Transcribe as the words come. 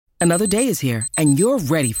Another day is here, and you're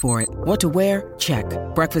ready for it. What to wear? Check.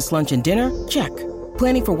 Breakfast, lunch, and dinner? Check.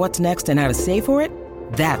 Planning for what's next and how to save for it?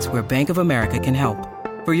 That's where Bank of America can help.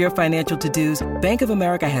 For your financial to-dos, Bank of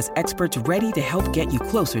America has experts ready to help get you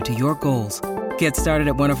closer to your goals. Get started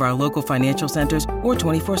at one of our local financial centers or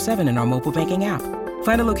 24/7 in our mobile banking app.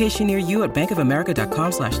 Find a location near you at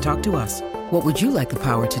bankofamerica.com/talktous. What would you like the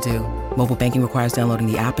power to do? Mobile banking requires downloading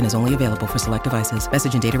the app and is only available for select devices.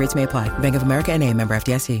 Message and data rates may apply. Bank of America N.A., member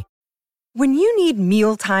FDIC. When you need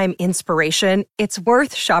mealtime inspiration, it's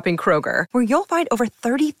worth shopping Kroger, where you'll find over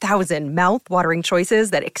 30,000 mouth-watering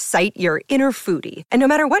choices that excite your inner foodie. And no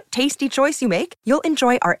matter what tasty choice you make, you'll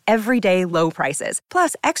enjoy our everyday low prices,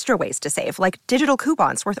 plus extra ways to save, like digital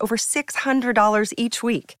coupons worth over $600 each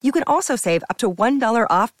week. You can also save up to $1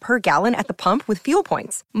 off per gallon at the pump with fuel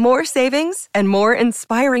points. More savings and more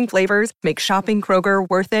inspiring flavors make shopping Kroger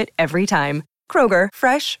worth it every time. Kroger,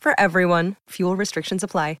 fresh for everyone. Fuel restrictions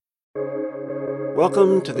apply.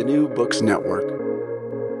 Welcome to the New Books Network.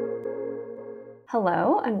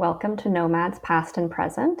 Hello, and welcome to Nomads Past and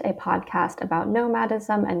Present, a podcast about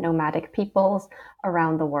nomadism and nomadic peoples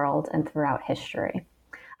around the world and throughout history.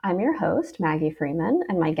 I'm your host, Maggie Freeman,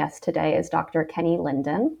 and my guest today is Dr. Kenny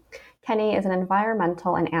Linden. Kenny is an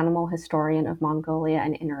environmental and animal historian of Mongolia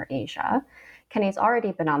and Inner Asia. Kenny's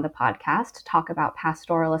already been on the podcast to talk about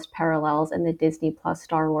pastoralist parallels in the Disney Plus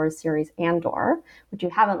Star Wars series Andor, which you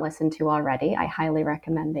haven't listened to already. I highly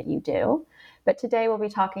recommend that you do. But today we'll be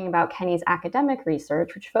talking about Kenny's academic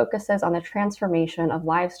research, which focuses on the transformation of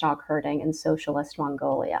livestock herding in socialist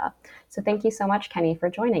Mongolia. So thank you so much, Kenny, for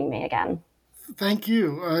joining me again. Thank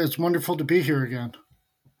you. It's wonderful to be here again.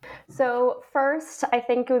 So first, I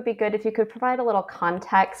think it would be good if you could provide a little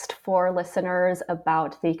context for listeners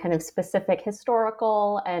about the kind of specific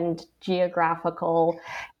historical and geographical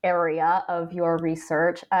area of your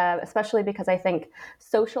research, especially because I think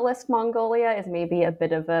socialist Mongolia is maybe a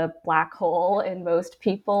bit of a black hole in most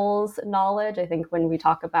people's knowledge. I think when we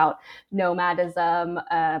talk about nomadism,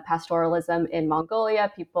 pastoralism in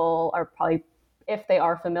Mongolia, people are probably, if they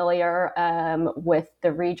are familiar with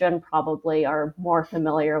the region, probably are more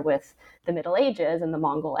familiar with the Middle Ages and the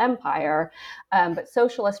Mongol Empire. But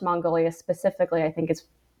socialist Mongolia specifically, I think, is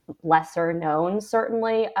lesser known,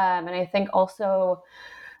 certainly. And I think also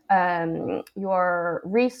your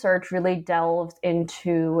research really delves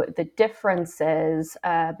into the differences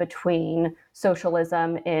between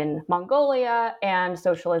socialism in Mongolia and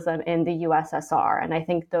socialism in the USSR. And I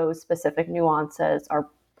think those specific nuances are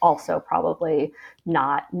also probably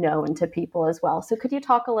not known to people as well. So could you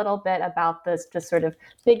talk a little bit about this just sort of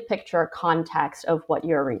big picture context of what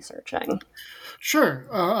you're researching? Sure,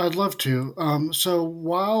 I'd love to. So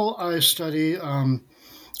while I study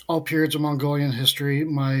all periods of Mongolian history,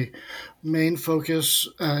 my main focus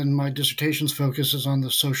and my dissertation's focus is on the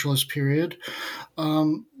socialist period.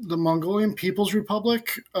 The Mongolian People's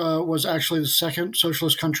Republic was actually the second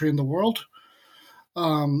socialist country in the world.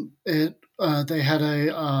 They had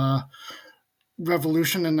a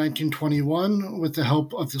revolution in 1921 with the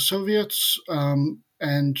help of the Soviets,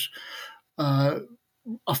 and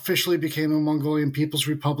officially became a Mongolian People's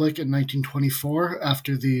Republic in 1924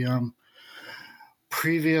 after the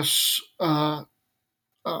previous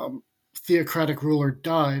theocratic ruler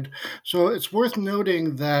died. So it's worth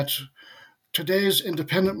noting that today's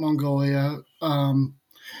independent Mongolia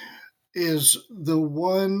is the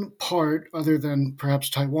one part, other than perhaps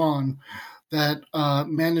Taiwan, that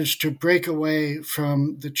managed to break away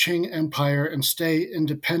from the Qing Empire and stay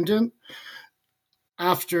independent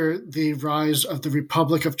after the rise of the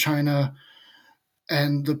Republic of China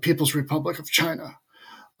and the People's Republic of China.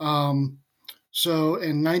 So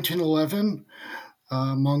in 1911,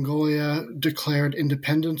 Mongolia declared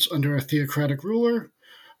independence under a theocratic ruler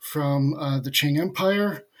from the Qing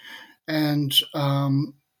Empire, and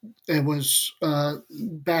it was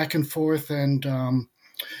back and forth and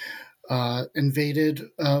invaded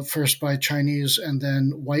first by Chinese and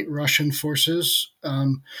then White Russian forces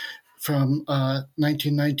from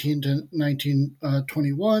 1919 to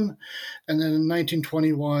 1921. And then in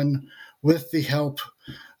 1921, with the help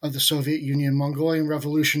of the Soviet Union, Mongolian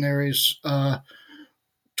revolutionaries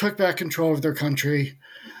took back control of their country.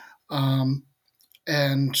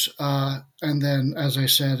 And then, as I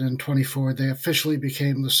said, in 24, they officially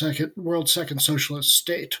became the world's second socialist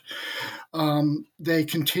state. They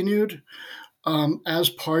continued as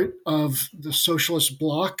part of the socialist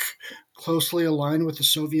bloc, closely aligned with the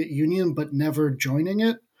Soviet Union, but never joining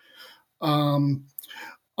it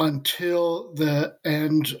until the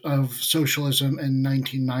end of socialism in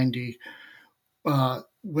 1990,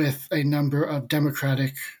 with a number of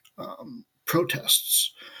democratic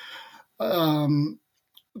protests.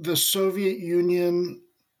 the Soviet Union,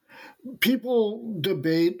 people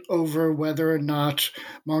debate over whether or not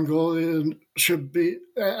Mongolia should be,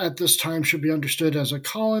 at this time, should be understood as a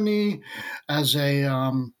colony, as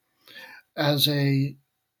a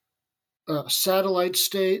satellite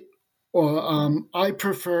state, or I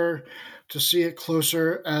prefer to see it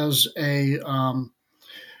closer as a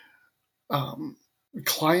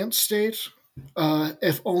client state,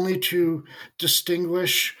 if only to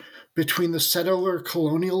distinguish between the settler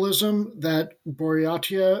colonialism that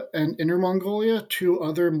Buryatia and Inner Mongolia, two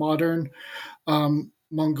other modern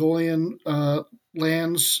Mongolian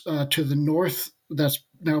lands to the north, that's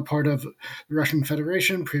now part of the Russian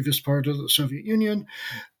Federation, previous part of the Soviet Union,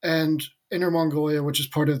 and Inner Mongolia, which is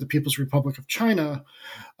part of the People's Republic of China.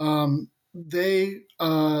 They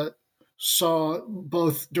saw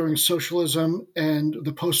both during socialism and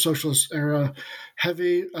the post-socialist era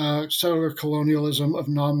heavy settler colonialism of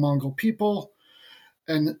non-Mongol people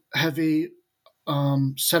and heavy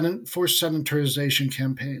forced sedentarization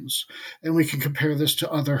campaigns. And we can compare this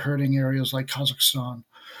to other herding areas like Kazakhstan.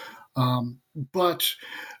 But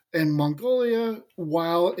in Mongolia,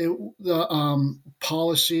 while the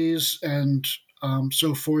policies and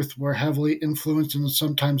so forth were heavily influenced and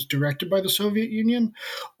sometimes directed by the Soviet Union,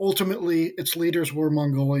 ultimately its leaders were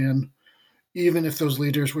Mongolian, even if those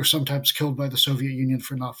leaders were sometimes killed by the Soviet Union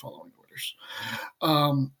for not following orders.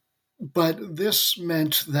 But this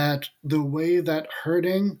meant that the way that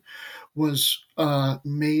herding was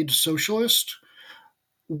made socialist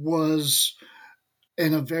was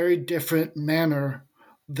in a very different manner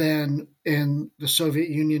than in the Soviet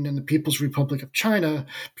Union and the People's Republic of China,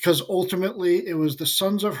 because ultimately it was the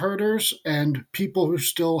sons of herders and people who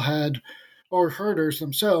still had, or herders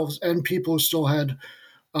themselves, and people who still had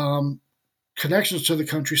connections to the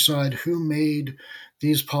countryside who made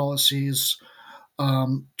these policies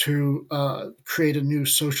to create a new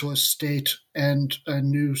socialist state and a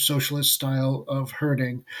new socialist style of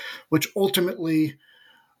herding, which ultimately,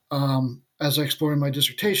 as I explore in my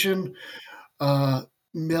dissertation,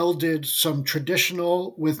 melded some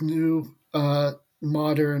traditional with new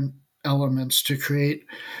modern elements to create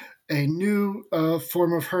a new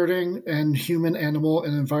form of herding and human, animal,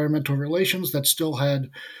 and environmental relations that still had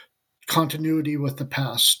continuity with the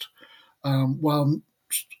past, while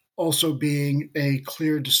also being a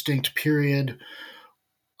clear, distinct period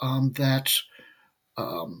that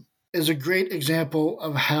is a great example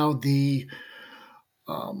of how the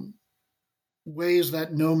ways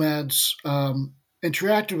that nomads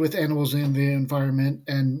interacted with animals in the environment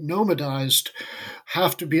and nomadized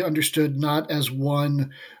have to be understood not as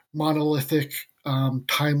one monolithic,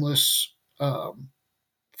 timeless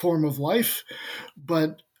form of life,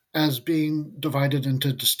 but as being divided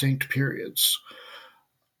into distinct periods.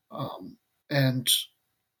 And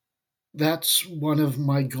that's one of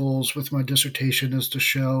my goals with my dissertation, is to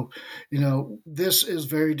show, this is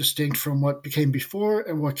very distinct from what became before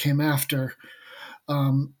and what came after,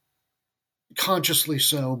 consciously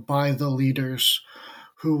so by the leaders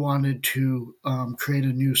who wanted to create a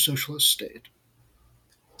new socialist state.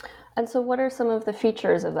 And so what are some of the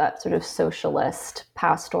features of that sort of socialist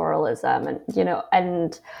pastoralism?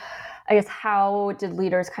 And I guess, how did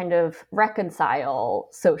leaders kind of reconcile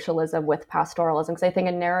socialism with pastoralism? Because I think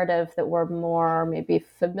a narrative that we're more maybe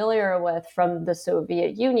familiar with from the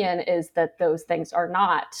Soviet Union is that those things are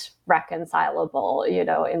not reconcilable.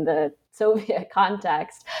 In the Soviet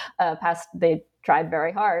context, they tried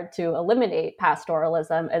very hard to eliminate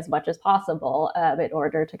pastoralism as much as possible in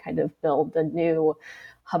order to kind of build the new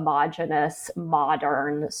homogenous,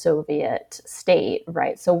 modern Soviet state,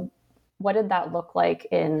 right? So what did that look like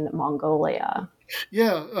in Mongolia?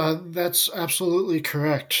 Yeah, that's absolutely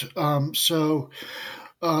correct. So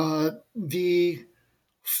the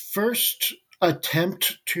first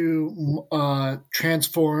attempt to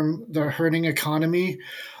transform the herding economy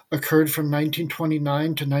occurred from 1929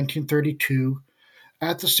 to 1932,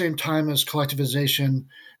 at the same time as collectivization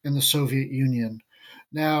in the Soviet Union.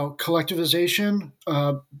 Now, collectivization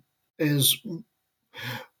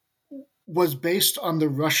was based on the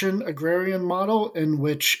Russian agrarian model, in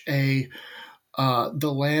which the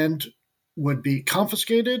land would be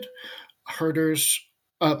confiscated. Farmers.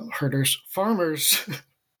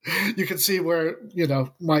 You can see where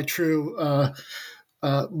my true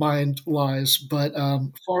mind lies. But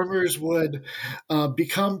farmers would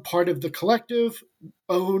become part of the collective,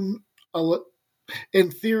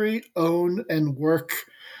 in theory, own and work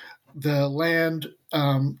the land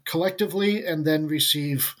collectively, and then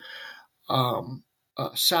receive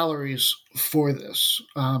salaries for this.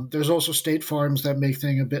 There's also state farms that make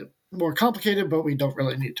things a bit more complicated, but we don't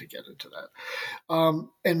really need to get into that.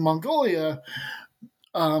 In Mongolia,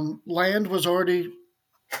 land was already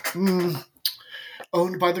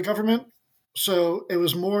owned by the government, so it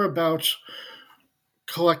was more about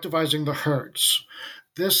collectivizing the herds.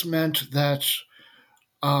 This meant that,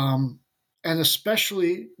 and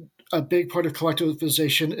especially a big part of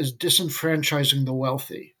collectivization is disenfranchising the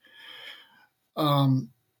wealthy.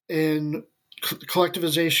 In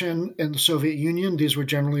collectivization in the Soviet Union, these were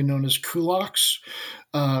generally known as kulaks,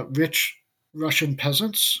 rich Russian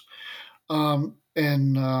peasants.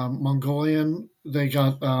 In Mongolian, they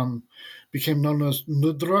became known as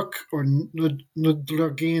nudruk or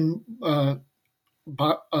nudragin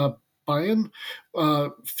bayan,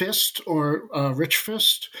 fist or rich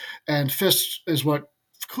fist, and fist is what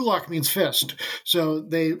kulak means fist. So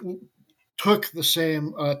they took the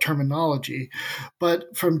same terminology.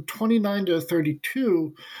 But from 29 to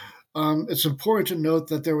 32, it's important to note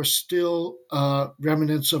that there were still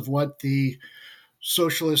remnants of what the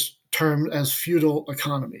socialists termed as feudal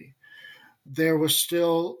economy. There were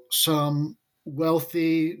still some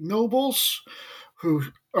wealthy nobles who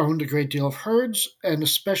owned a great deal of herds, and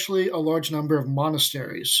especially a large number of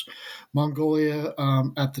monasteries. Mongolia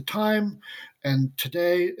at the time and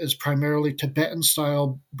today is primarily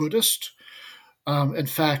Tibetan-style Buddhist. In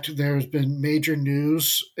fact, there's been major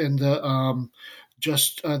news in the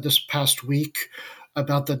just this past week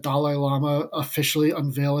about the Dalai Lama officially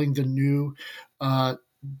unveiling the new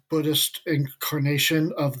Buddhist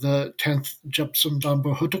incarnation of the 10th Jepsen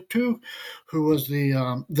Damba Hutuktu, who was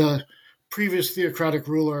the previous theocratic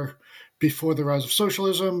ruler before the rise of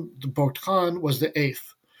socialism. The Bogd Khan was the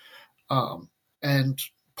 8th. And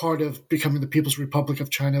part of becoming the People's Republic of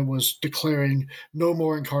China was declaring no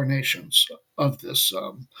more incarnations of this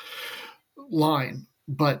line,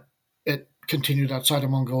 but it continued outside of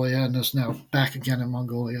Mongolia and is now back again in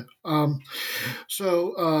Mongolia.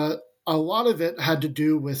 So a lot of it had to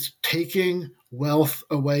do with taking wealth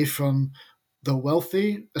away from the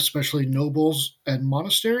wealthy, especially nobles and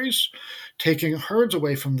monasteries, taking herds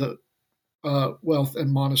away from the wealth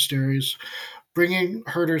and monasteries, bringing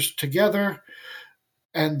herders together,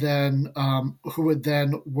 and then who would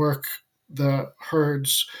then work the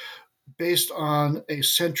herds based on a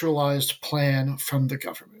centralized plan from the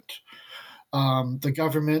government. The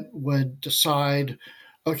government would decide,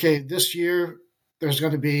 okay, this year there's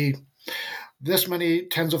going to be this many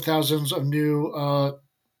tens of thousands of new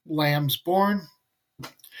lambs born,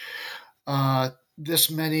 this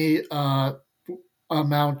many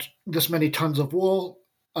tons of wool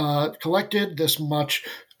collected, this much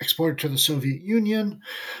exported to the Soviet Union,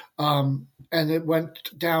 and it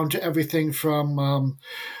went down to everything from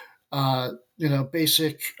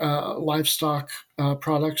basic livestock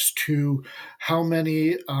products to how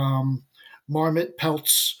many marmot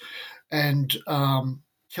pelts and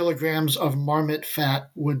kilograms of marmot fat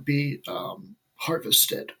would be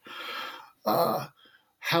harvested.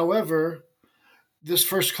 However, this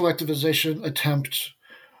first collectivization attempt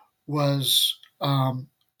was,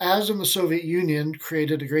 as in the Soviet Union,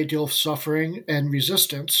 created a great deal of suffering and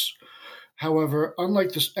resistance. However,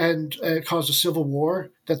 unlike this, and it caused a civil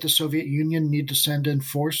war that the Soviet Union needed to send in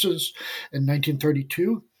forces in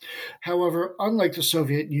 1932. However, unlike the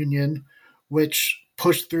Soviet Union, which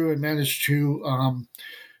pushed through and managed to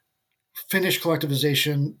finish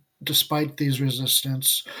collectivization despite these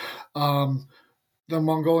resistance, the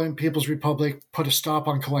Mongolian People's Republic put a stop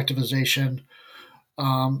on collectivization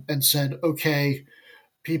and said, okay,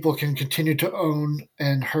 people can continue to own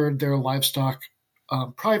and herd their livestock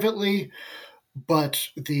privately, but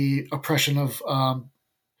the oppression of,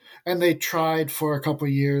 and they tried for a couple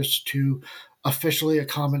of years to officially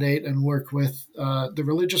accommodate and work with the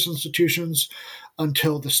religious institutions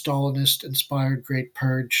until the Stalinist-inspired Great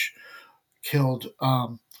Purge killed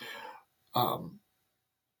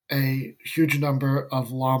a huge number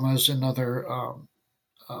of lamas and other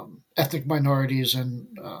ethnic minorities and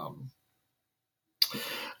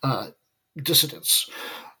dissidents.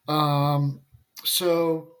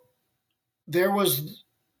 So there was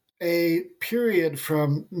a period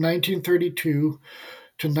from 1932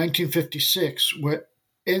 to 1956 where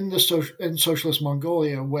in socialist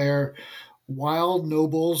Mongolia where wild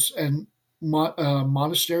nobles and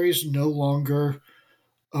monasteries no longer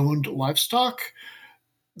owned livestock.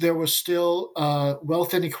 There was still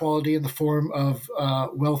wealth inequality in the form of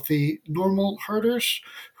wealthy normal herders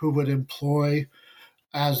who would employ,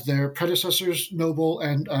 as their predecessors, noble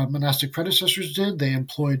and monastic predecessors did, they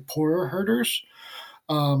employed poorer herders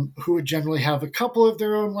who would generally have a couple of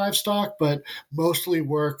their own livestock, but mostly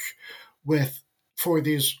work for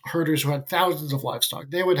these herders who had thousands of livestock.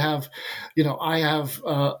 They would have, I have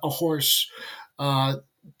a horse,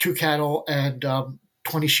 2 cattle, and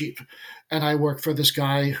 20 sheep. and I work for this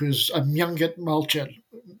guy who's a Myunget Malchin.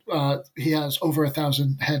 He has over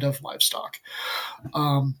 1,000 head of livestock.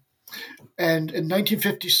 And in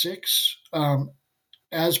 1956,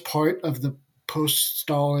 as part of the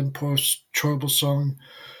post-Stalin, post-Chorbosom,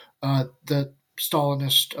 the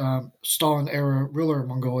Stalinist, Stalin-era ruler of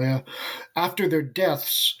Mongolia, after their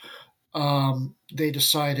deaths, they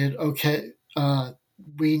decided, okay,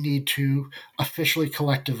 we need to officially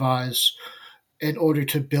collectivize in order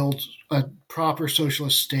to build a proper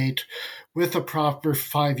socialist state with a proper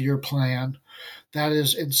 5-year plan that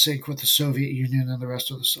is in sync with the Soviet Union and the rest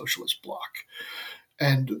of the socialist bloc.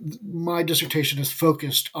 And my dissertation is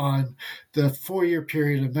focused on the 4-year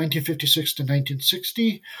period of 1956 to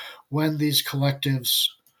 1960, when these collectives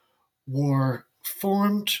were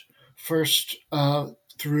formed, first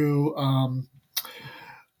through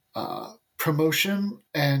promotion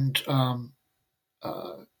and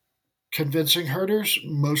convincing herders,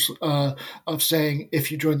 most of saying,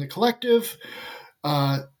 if you join the collective,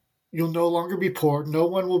 you'll no longer be poor. No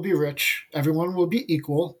one will be rich. Everyone will be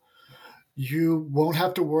equal. You won't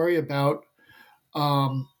have to worry about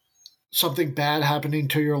something bad happening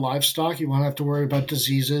to your livestock. You won't have to worry about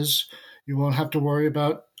diseases. You won't have to worry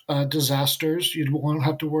about disasters. You won't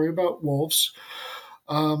have to worry about wolves.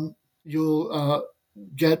 You'll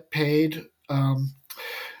get paid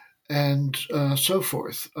and so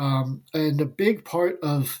forth. And a big part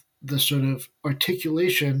of the sort of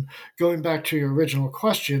articulation, going back to your original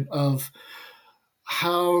question of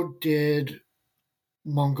how did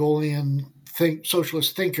Mongolian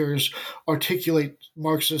socialist thinkers articulate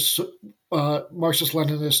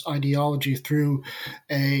Marxist-Leninist ideology through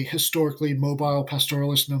a historically mobile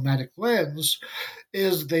pastoralist nomadic lens,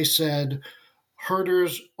 is they said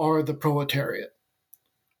herders are the proletariat,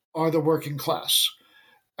 are the working class.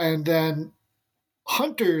 And then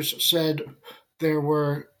hunters said there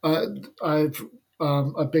were,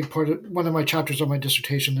 a big part of one of my chapters on my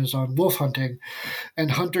dissertation is on wolf hunting, and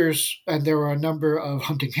hunters, and there were a number of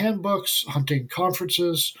hunting handbooks, hunting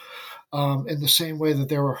conferences, in the same way that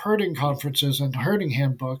there were herding conferences and herding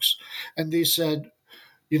handbooks. And these said,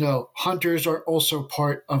 hunters are also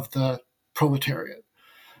part of the proletariat.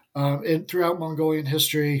 Throughout Mongolian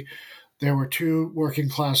history, there were two working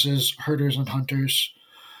classes, herders and hunters,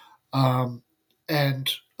 and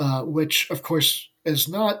which, of course, is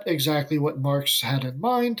not exactly what Marx had in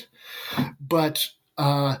mind, but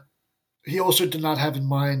he also did not have in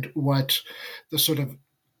mind what the sort of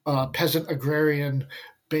peasant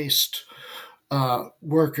agrarian-based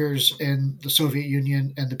workers in the Soviet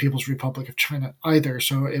Union and the People's Republic of China either.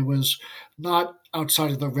 So it was not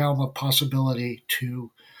outside of the realm of possibility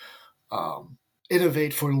to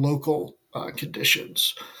innovate for local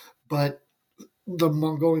conditions. But the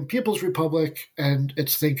Mongolian People's Republic and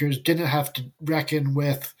its thinkers didn't have to reckon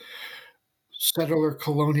with settler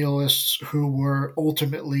colonialists who were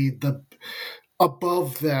ultimately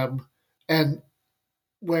above them, and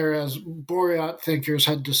whereas Boryat thinkers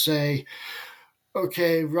had to say,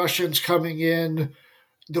 okay, Russians coming in,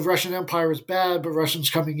 the Russian Empire was bad, but Russians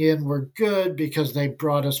coming in were good because they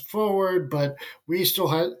brought us forward, but we still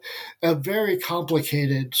had a very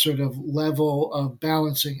complicated sort of level of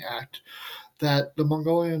balancing act that the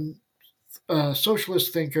Mongolian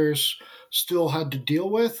socialist thinkers still had to deal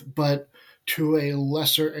with, but to a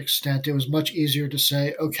lesser extent. It was much easier to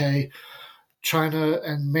say, okay, China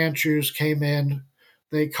and Manchus came in,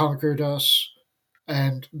 they conquered us,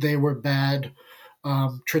 and they were bad.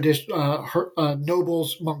 Nobles,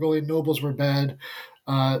 Mongolian nobles were bad.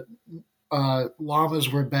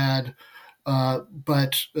 Lamas were bad.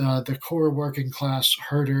 But the core working class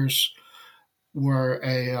herders were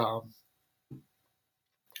a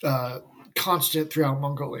constant throughout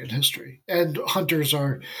Mongolian history. And hunters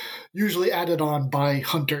are usually added on by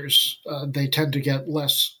hunters. They tend to get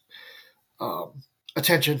less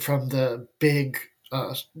attention from the big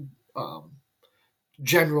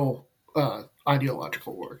general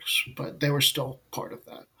ideological works, but they were still part of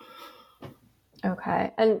that. Okay.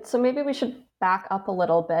 And so maybe we should back up a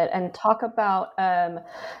little bit and talk about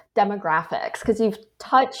demographics, because you've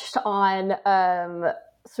touched on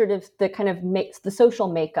sort of the kind of the social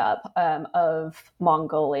makeup of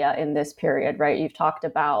Mongolia in this period, right? You've talked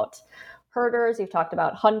about herders, you've talked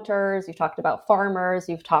about hunters, you've talked about farmers,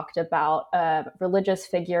 you've talked about religious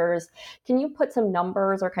figures. Can you put some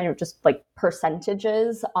numbers or kind of just like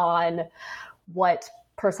percentages on what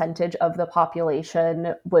percentage of the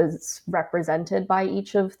population was represented by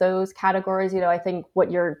each of those categories? I think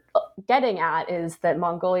what you're getting at is that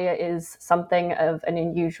Mongolia is something of an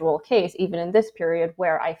unusual case, even in this period,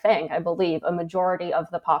 where I believe a majority of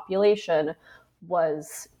the population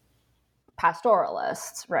was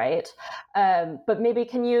pastoralists, right? But maybe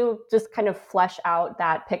can you just kind of flesh out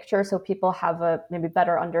that picture so people have a maybe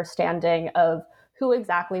better understanding of who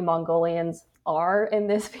exactly Mongolians are in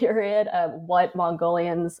this period, what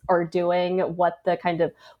Mongolians are doing, what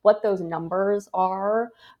those numbers are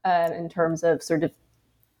in terms of sort of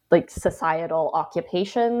like societal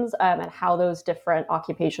occupations, and how those different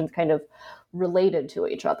occupations kind of related to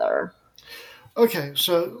each other. Okay,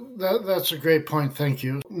 so that's a great point. Thank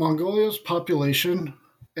you. Mongolia's population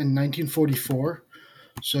in 1944,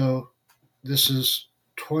 so this is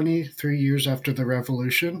 23 years after the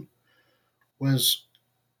revolution, was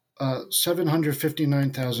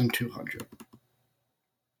 759,200.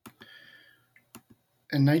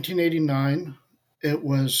 In 1989, it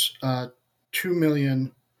was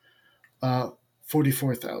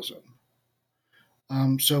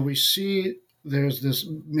 2,044,000. So we see there's this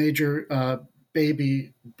major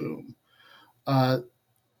baby boom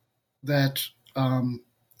that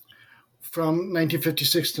from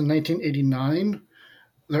 1956 to 1989,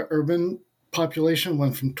 the urban population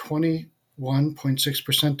went from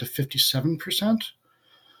 21.6% to 57%,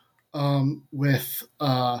 with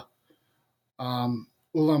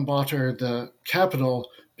Ulaanbaatar, the capital,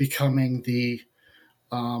 becoming the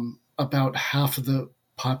about half of the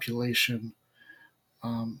population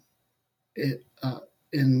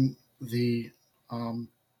in the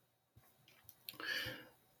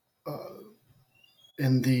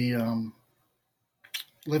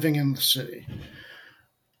living in the city,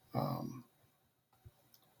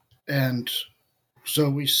 and so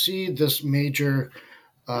we see this major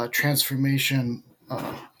transformation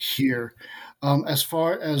here. As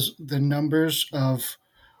far as the numbers of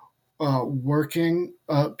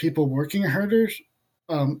people working herders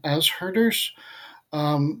as herders,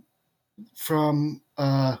 from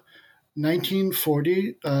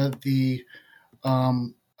 1940,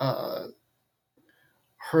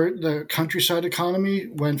 the countryside economy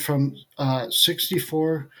went from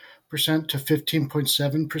 64% to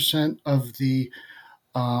 15.7% of the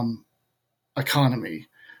economy,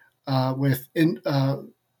 with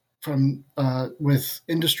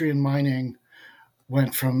industry and mining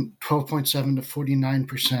went from 12.7 to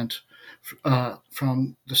 49%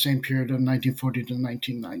 from the same period of 1940 to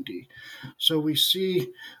 1990. So we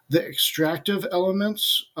see the extractive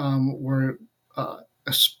elements were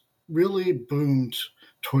really boomed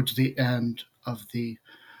towards the end of the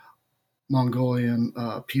Mongolian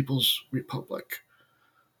People's Republic.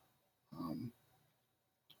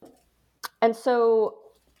 And so,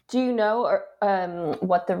 do you know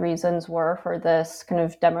what the reasons were for this kind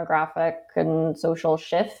of demographic and social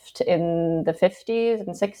shift in the 50s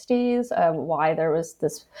and 60s? Why there was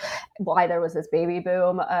this baby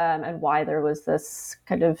boom, and why there was this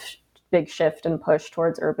kind of big shift and push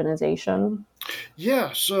towards urbanization?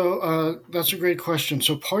 Yeah, so that's a great question.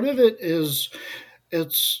 So part of it is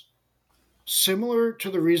it's similar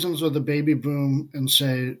to the reasons of the baby boom in,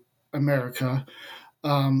 say, America,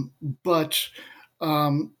 but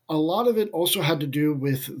a lot of it also had to do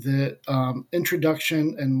with the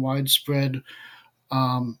introduction and widespread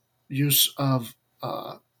use of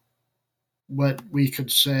what we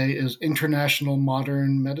could say is international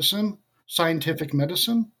modern medicine, scientific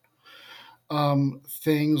medicine.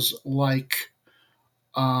 Things like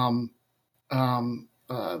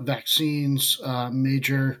vaccines,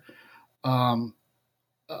 major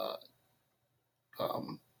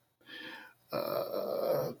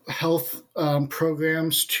health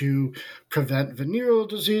programs to prevent venereal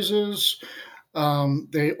diseases.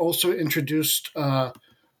 They also introduced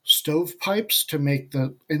stovepipes to make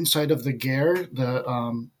the inside of the ger,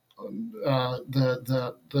 the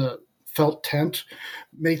felt tent,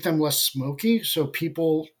 make them less smoky, so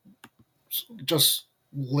people just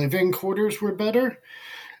living quarters were better.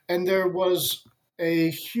 And there was a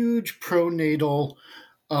huge pronatal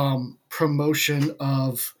promotion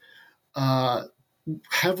of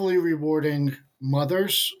heavily rewarding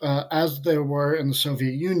mothers, as there were in the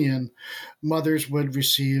Soviet Union. Mothers would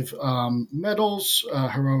receive medals,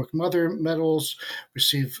 heroic mother medals,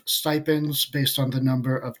 receive stipends based on the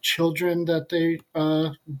number of children that they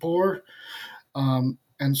bore,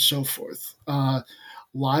 and so forth.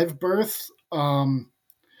 Live birth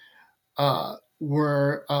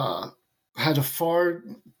were had a far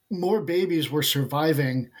more babies were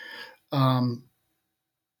surviving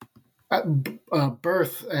at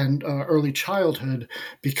birth and early childhood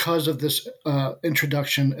because of this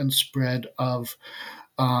introduction and spread of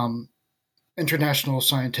international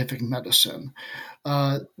scientific medicine.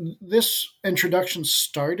 This introduction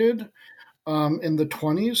started in the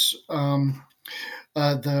 20s.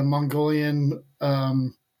 The Mongolian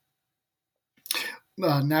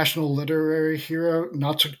national literary hero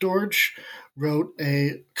Natsuk Dorj wrote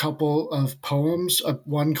a couple of poems,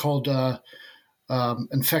 one called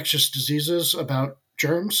Infectious Diseases, about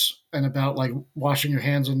germs and about like washing your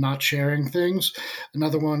hands and not sharing things.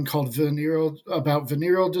 Another one called venereal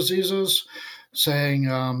diseases, saying,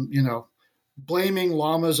 blaming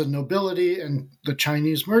llamas and nobility and the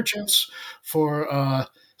Chinese merchants for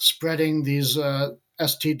spreading these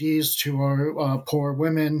STDs to our poor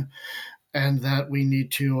women, and that we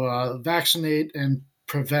need to vaccinate and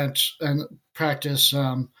prevent and practice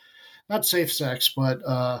not safe sex, but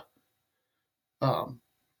um,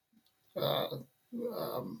 uh,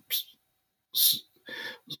 um,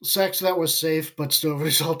 sex that was safe but still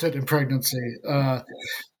resulted in pregnancy,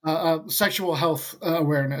 sexual health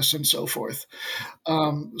awareness, and so forth.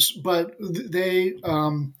 But they,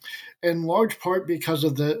 in large part because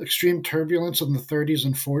of the extreme turbulence in the 30s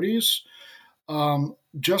and 40s,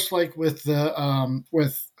 just like with the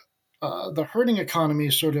herding economy,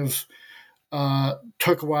 sort of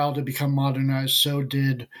took a while to become modernized. So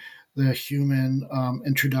did the human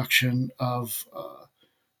introduction of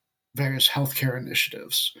various healthcare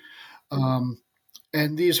initiatives.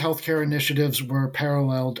 And these healthcare initiatives were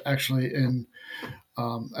paralleled actually in,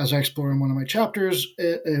 as I explore in one of my chapters,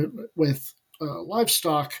 with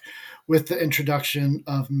livestock, with the introduction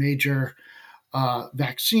of major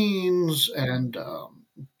vaccines and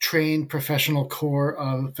trained professional corps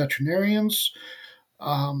of veterinarians,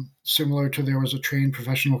 similar to there was a trained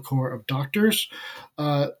professional corps of doctors.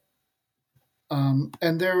 And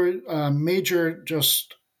there were major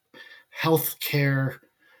just healthcare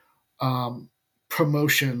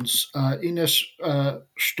promotions. Ines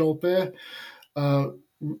Stolpe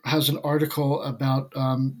has an article about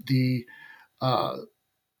the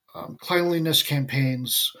cleanliness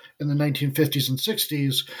campaigns in the 1950s and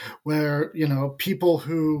 60s, where people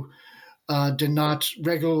who did not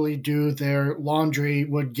regularly do their laundry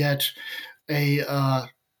would get a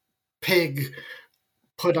pig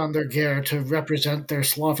put on their gear to represent their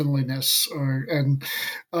slovenliness, and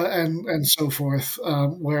so forth.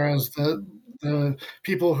 Whereas the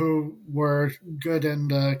people who were good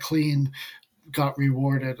and clean got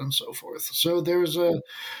rewarded, and so forth. So there's a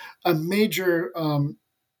major,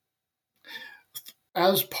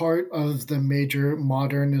 as part of the major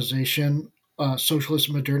modernization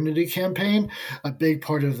socialist modernity campaign, a big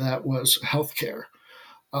part of that was healthcare.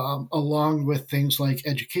 Along with things like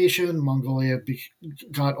education, Mongolia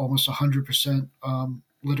got almost 100%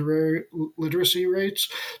 literacy rates,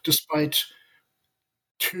 despite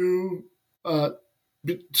two uh,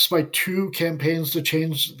 despite two campaigns to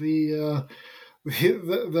change the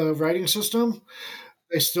writing system.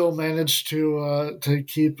 They still managed to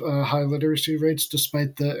keep high literacy rates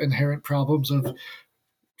despite the inherent problems of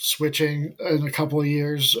switching in a couple of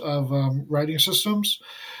years of writing systems.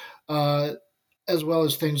 As well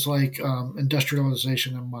as things like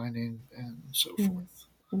industrialization and mining and so forth.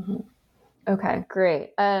 Mm-hmm. Okay, great.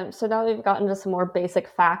 So now that we've gotten to some more basic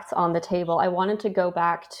facts on the table, I wanted to go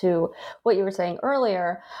back to what you were saying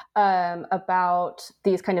earlier about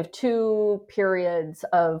these kind of two periods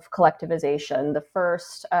of collectivization. The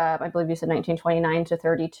first, I believe you said 1929 to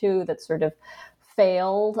 32, that sort of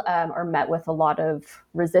failed or met with a lot of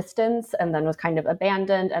resistance and then was kind of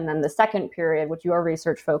abandoned. And then the second period, which your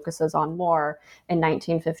research focuses on more, in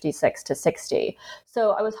 1956 to 60.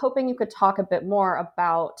 So I was hoping you could talk a bit more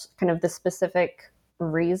about kind of the specific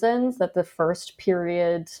reasons that the first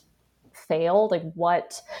period failed, like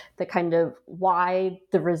what the kind of why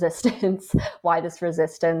the resistance, why this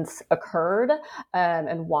resistance occurred,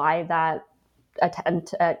 and why that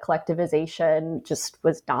attempt at collectivization just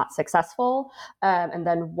was not successful, and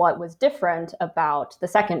then what was different about the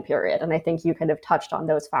second period. And I think you kind of touched on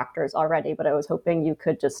those factors already, but I was hoping you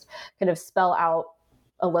could just kind of spell out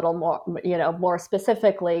a little more, more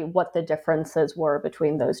specifically what the differences were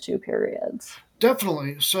between those two periods.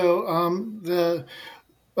 Definitely. So the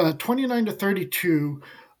 29 to 32,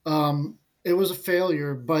 it was a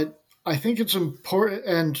failure, but I think it's important.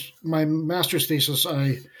 And my master's thesis,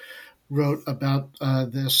 I wrote about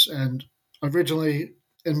this, and originally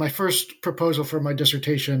in my first proposal for my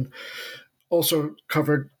dissertation also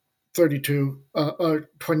covered 29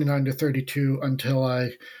 to 32, until I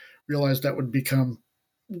realized that would become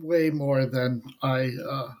way more than I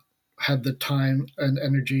had the time and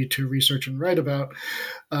energy to research and write about.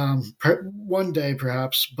 One day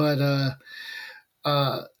perhaps, but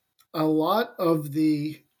a lot of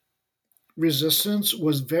the resistance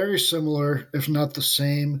was very similar, if not the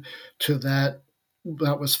same, to that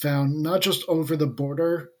was found not just over the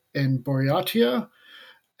border in Buryatia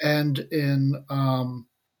and in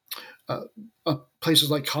places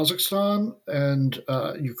like Kazakhstan and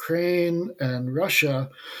Ukraine and Russia,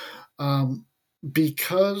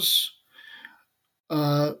 because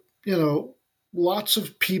you know, lots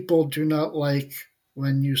of people do not like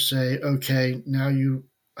when you say, "Okay, now you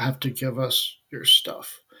have to give us your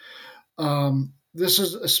stuff." This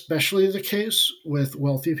is especially the case with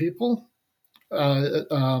wealthy people. Uh,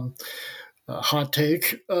 um, Hot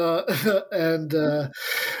take, and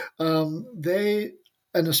they,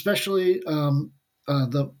 and especially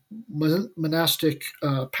the monastic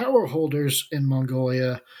power holders in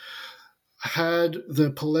Mongolia had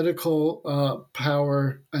the political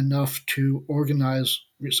power enough to organize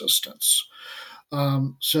resistance.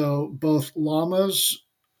 So both lamas,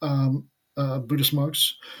 Buddhist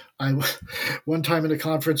monks. I one time in a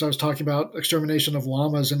conference I was talking about extermination of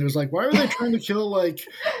llamas, and it was like, why are they trying to kill like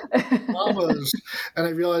llamas? And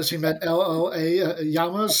I realized he meant LLA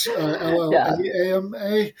Yamas, Yeah,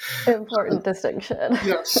 LLAAMA. important distinction.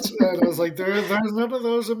 Yes, and I was like, there's none of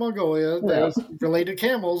those in Mongolia. No. There's related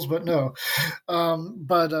camels, but no.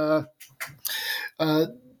 But uh, uh,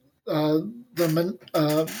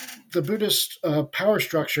 the Buddhist power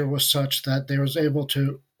structure was such that they was able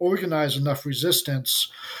to organize enough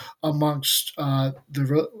resistance amongst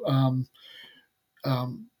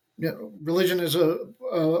religion is a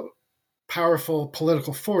powerful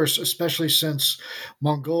political force, especially since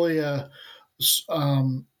Mongolia,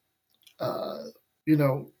 um, uh, you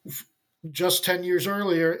know, just 10 years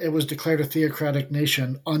earlier, it was declared a theocratic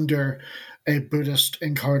nation under a Buddhist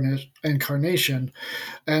incarnation.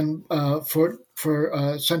 And for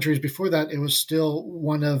centuries before that, it was still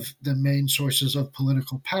one of the main sources of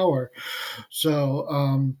political power.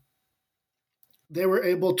 So they were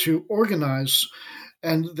able to organize,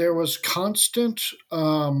 and there was constant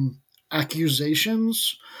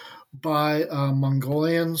accusations by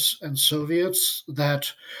Mongolians and Soviets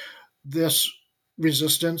that this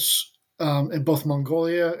resistance in both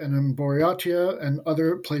Mongolia and in Buryatia and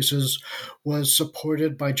other places was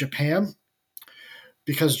supported by Japan,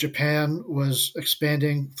 because Japan was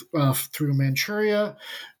expanding through Manchuria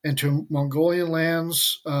into Mongolian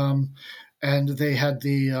lands, and they had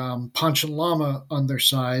the Panchen Lama on their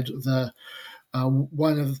side, the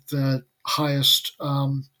one of the highest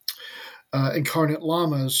incarnate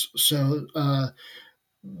lamas. So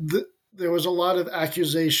there was a lot of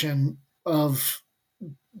accusation of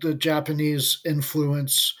the Japanese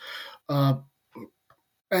influence, and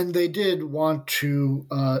they did want to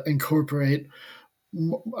incorporate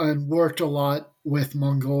and worked a lot with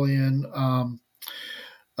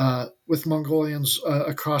with Mongolians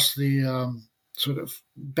across the sort of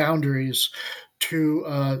boundaries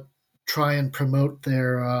to try and promote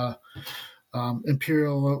their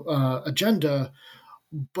imperial agenda.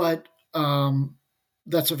 But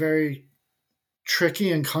that's a very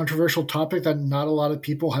tricky and controversial topic that not a lot of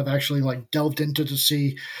people have actually like delved into to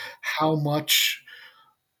see how much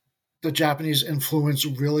the Japanese influence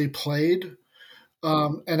really played.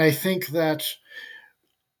 And I think that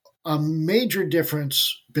a major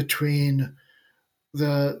difference between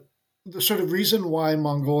the sort of reason why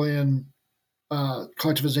Mongolian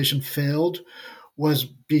collectivization failed was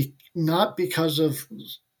not because of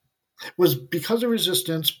was because of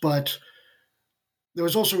resistance, but there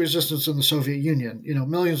was also resistance in the Soviet Union. You know,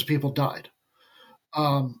 millions of people died.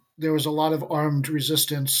 There was a lot of armed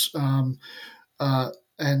resistance, and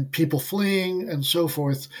people fleeing and so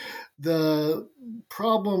forth. The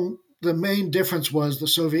problem, the main difference was the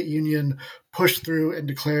Soviet Union pushed through and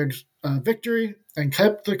declared victory and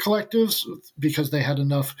kept the collectives because they had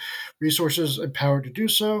enough resources and power to do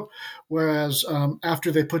so. Whereas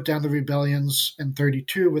after they put down the rebellions in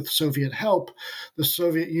 1932 with Soviet help, the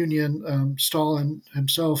Soviet Union, Stalin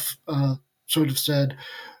himself sort of said,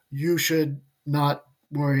 you should not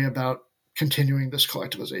worry about continuing this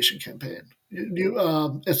collectivization campaign.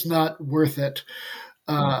 It's not worth it.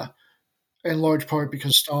 In large part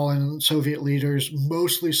because Stalin and Soviet leaders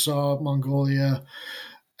mostly saw Mongolia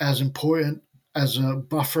as important as a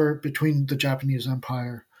buffer between the Japanese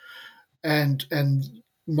Empire and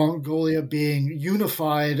Mongolia being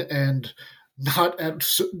unified and not at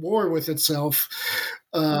war with itself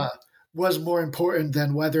was more important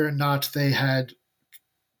than whether or not they had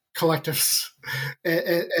collectives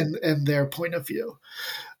and their point of view.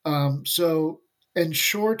 So, in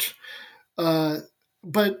short,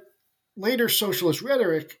 but later socialist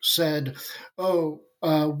rhetoric said, oh,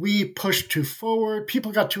 we pushed too forward.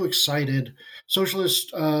 People got too excited.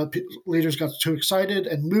 Socialist leaders got too excited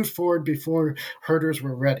and moved forward before herders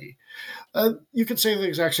were ready. You could say the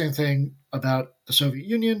exact same thing about the Soviet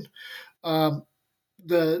Union.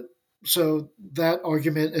 So that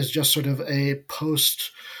argument is just sort of a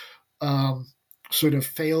post sort of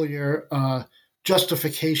failure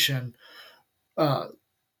justification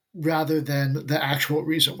rather than the actual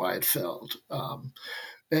reason why it failed.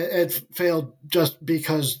 It failed just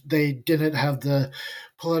because they didn't have the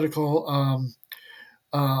political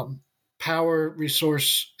power,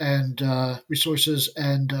 resources, and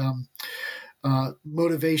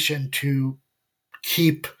motivation to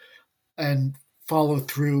keep and follow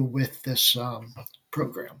through with this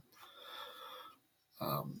program.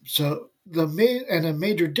 So a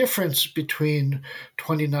major difference between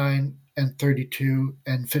 29 and 32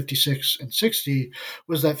 and 56 and 60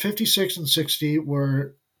 was that 56 and 60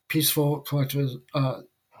 were peaceful collectives,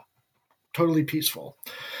 totally peaceful.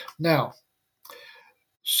 Now,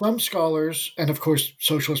 some scholars, and of course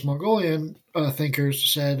socialist Mongolian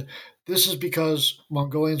thinkers, said this is because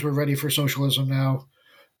Mongolians were ready for socialism now.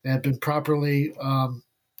 They had been properly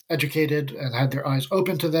educated and had their eyes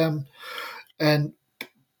open to them. And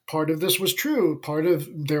part of this was true.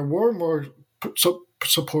 There were more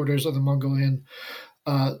supporters of the Mongolian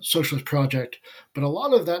socialist project, but a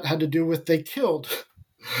lot of that had to do with they killed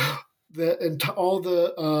all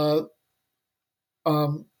the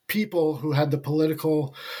people who had the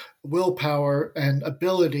political willpower and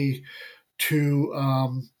ability to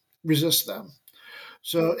resist them.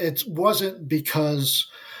 So it wasn't because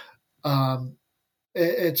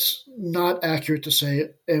it's not accurate to say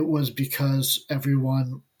it was because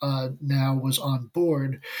everyone now was on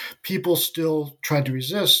board. People still tried to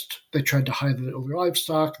resist. They tried to hide their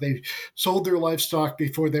livestock. They sold their livestock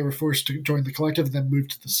before they were forced to join the collective and then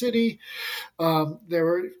moved to the city. There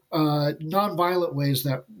were nonviolent ways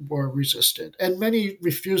that were resisted, and many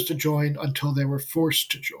refused to join until they were forced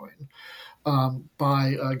to join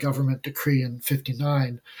by a government decree in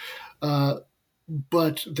 59.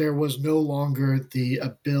 But there was no longer the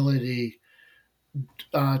ability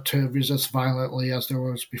to resist violently as there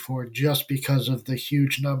was before, just because of the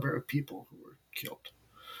huge number of people who were killed.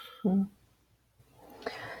 Mm.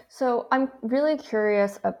 So I'm really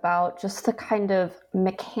curious about just the kind of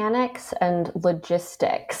mechanics and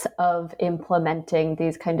logistics of implementing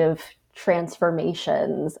these kind of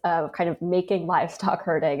transformations of kind of making livestock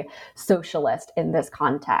herding socialist in this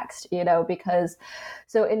context, because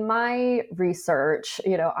so in my research,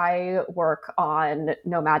 I work on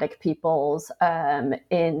nomadic peoples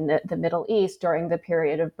in the Middle East during the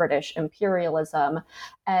period of British imperialism,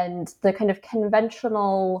 and the kind of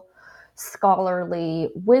conventional scholarly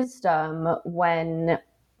wisdom when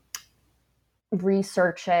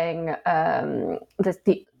researching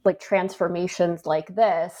the transformations like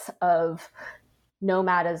this of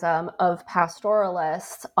nomadism, of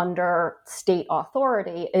pastoralists under state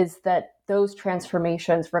authority, is that those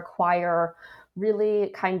transformations require really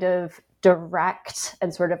kind of direct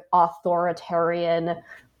and sort of authoritarian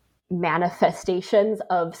manifestations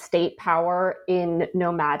of state power in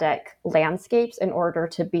nomadic landscapes in order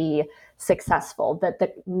to be successful. That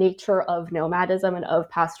the nature of nomadism and of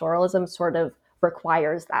pastoralism sort of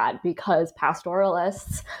requires that, because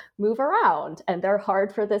pastoralists move around and they're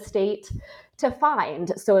hard for the state to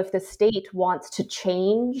find. So if the state wants to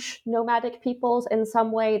change nomadic peoples in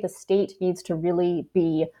some way, the state needs to really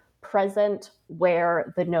be present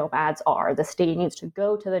where the nomads are. The state needs to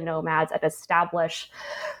go to the nomads and establish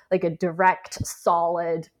like a direct,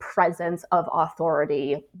 solid presence of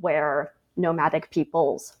authority where nomadic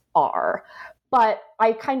peoples are. But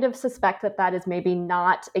I kind of suspect that that is maybe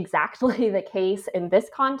not exactly the case in this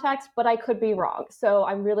context, but I could be wrong. So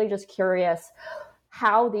I'm really just curious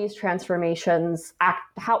how these transformations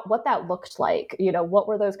what that looked like. What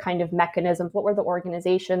were those kind of mechanisms? What were the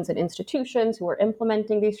organizations and institutions who were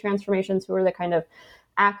implementing these transformations? Who were the kind of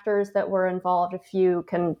actors that were involved? If you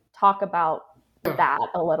can talk about that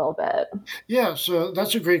a little bit. Yeah, so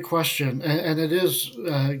that's a great question, and it is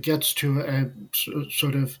gets to a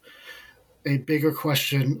sort of a bigger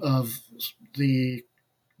question of the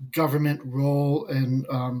government role in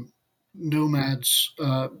nomads,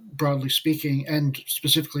 broadly speaking, and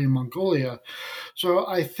specifically in Mongolia. So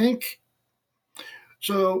I think,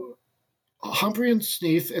 Humphrey and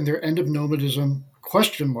Sneath and their end of nomadism, ?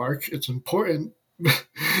 It's important.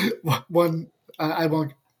 One, I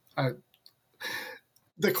won't.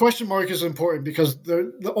 The question mark is important because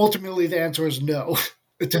ultimately the answer is no.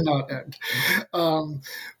 It did not end.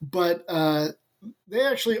 But they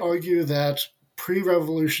actually argue that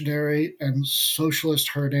pre-revolutionary and socialist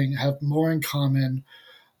herding have more in common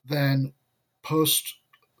than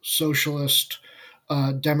post-socialist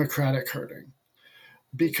democratic herding,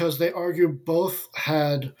 because they argue both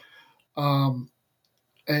had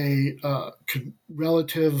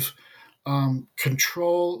relative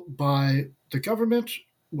control by the government,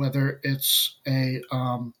 whether it's a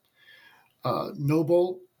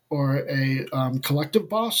noble or a collective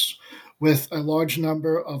boss with a large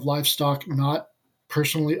number of livestock not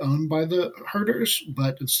personally owned by the herders,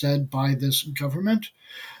 but instead by this government.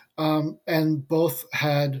 And both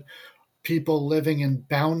had people living in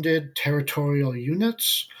bounded territorial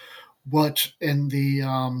units, what in the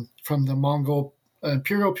from the Mongol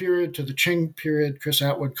imperial period to the Qing period, Chris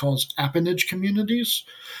Atwood calls appanage communities.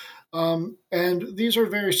 And these are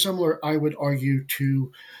very similar, I would argue,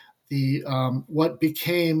 to the what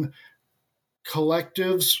became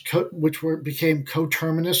collectives, which became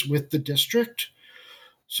coterminous with the district.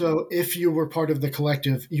 So if you were part of the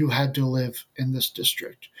collective, you had to live in this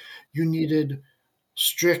district. You needed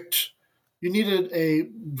strict, you needed a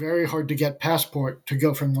very hard to get passport to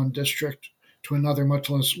go from one district to another, much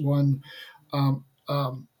less one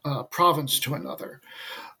province to another.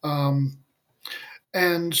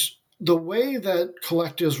 And the way that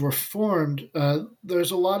collectives were formed, there's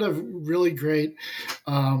a lot of really great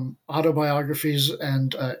autobiographies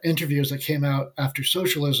and interviews that came out after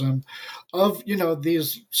socialism of,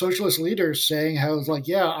 these socialist leaders saying how it's like,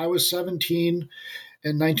 yeah, I was 17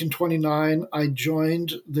 in 1929. I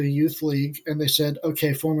joined the youth league and they said,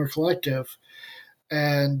 okay, form a collective.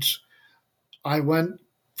 And I went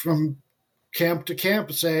from camp to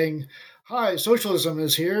camp saying, hi, socialism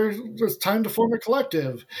is here. It's time to form a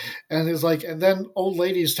collective. And it's like, and then old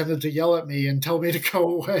ladies tended to yell at me and tell me to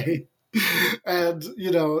go away. And,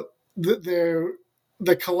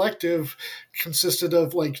 the collective consisted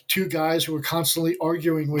of like two guys who were constantly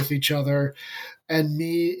arguing with each other, and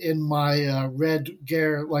me in my red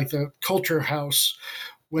gear, like the culture house,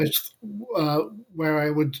 with where I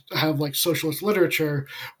would have like socialist literature,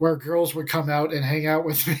 where girls would come out and hang out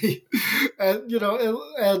with me,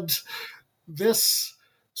 and this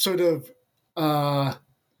sort of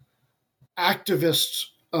activist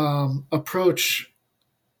approach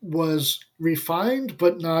was refined,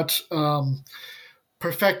 but not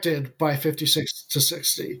perfected by 56 to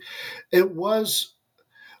 60. It was,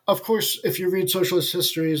 of course, if you read socialist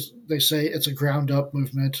histories, they say it's a ground up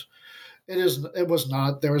movement. It was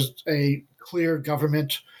not. There was a clear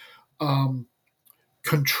government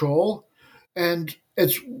control. And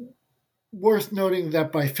it's worth noting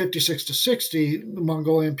that by 56 to 60, the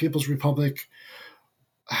Mongolian People's Republic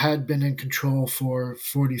had been in control for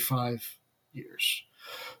 45 years.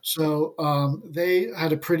 So they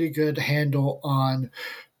had a pretty good handle on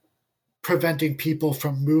preventing people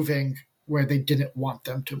from moving where they didn't want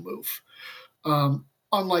them to move.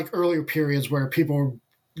 Unlike earlier periods where people,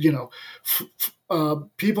 people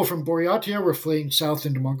from Buryatia were fleeing south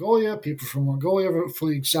into Mongolia, people from Mongolia were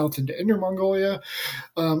fleeing south into Inner Mongolia,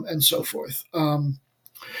 and so forth. But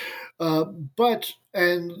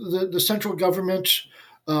the central government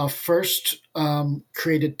first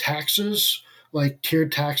created taxes, like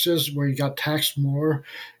tiered taxes, where you got taxed more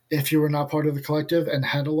if you were not part of the collective and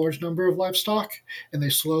had a large number of livestock, and they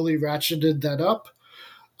slowly ratcheted that up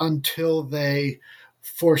until they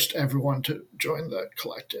forced everyone to join the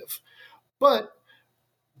collective. But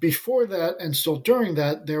before that, and still during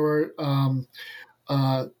that, there were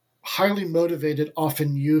highly motivated,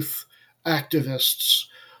 often youth activists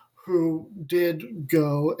who did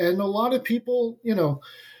go, and a lot of people,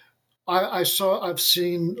 I've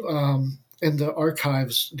seen in the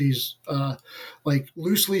archives these like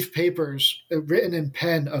loose leaf papers written in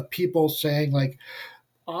pen of people saying like,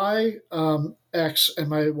 I X and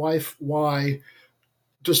my wife Y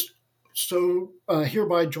just so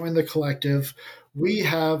hereby join the collective. We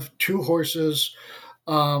have 2 horses,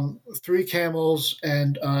 3 camels,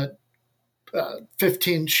 and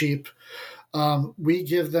 15 sheep. We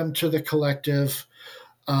give them to the collective.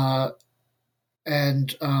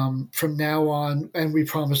 And from now on, and we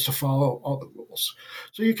promise to follow all the rules.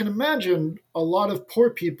 So you can imagine a lot of poor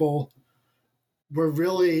people were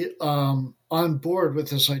really on board with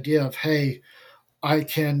this idea of, hey, I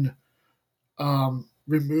can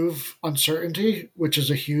remove uncertainty, which is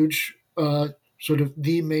a huge sort of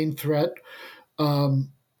the main threat in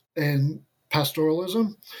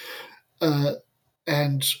pastoralism.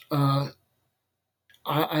 And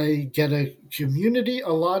I get a community. A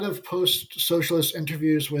lot of post-socialist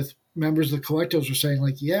interviews with members of the collectives were saying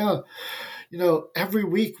like, yeah, every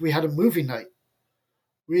week we had a movie night.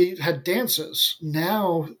 We had dances.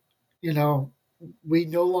 Now, we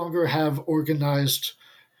no longer have organized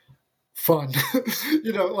fun,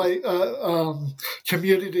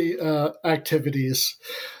 community activities.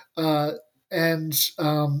 And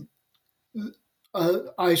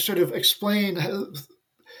I sort of explain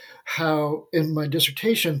how in my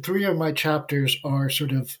dissertation, 3 of my chapters are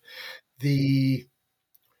sort of the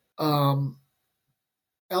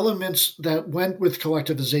elements that went with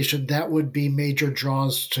collectivization that would be major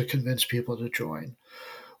draws to convince people to join,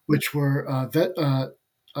 which were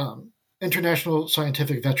international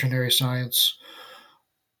scientific veterinary science,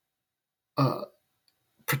 uh,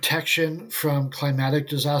 protection from climatic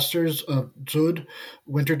disasters of Zud,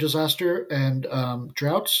 winter disaster, and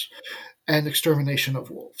droughts, and extermination of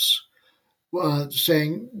wolves.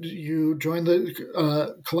 Saying you join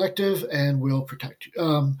the collective and we'll protect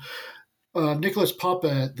you. Nicholas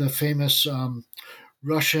Pape, the famous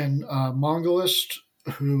Russian Mongolist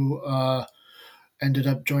who ended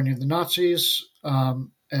up joining the Nazis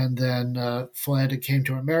and then fled and came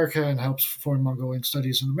to America and helped form Mongolian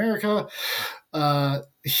studies in America.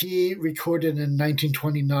 He recorded in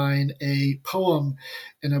 1929 a poem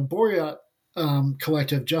in a Boryat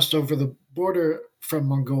collective just over the border from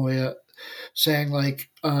Mongolia, saying like,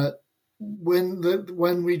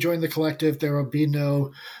 when we join the collective, there will be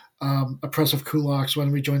no oppressive kulaks.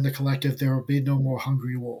 When we join the collective, there will be no more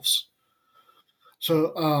hungry wolves.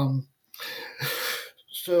 So,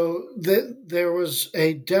 there was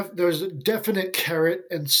a definite carrot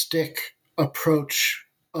and stick approach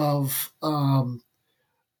of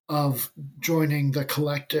joining the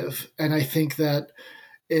collective, and I think that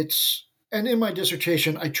and in my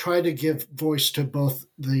dissertation, I try to give voice to both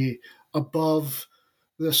the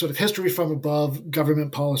sort of history from above,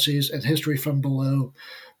 government policies, and history from below,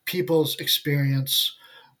 people's experience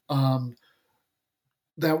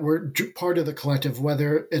that were part of the collective,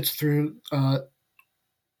 whether it's through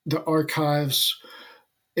the archives,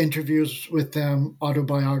 interviews with them,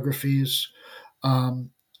 autobiographies, and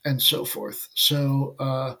so forth. So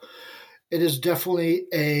it is definitely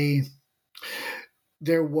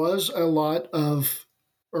there was a lot of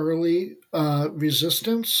early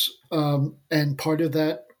resistance, and part of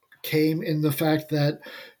that came in the fact that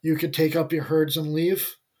you could take up your herds and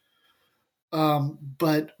leave.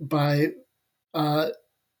 But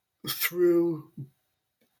through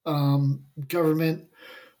government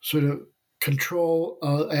sort of control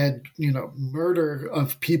and murder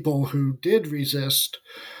of people who did resist,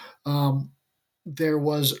 there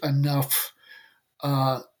was enough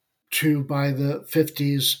to, by the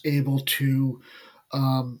 50s, able to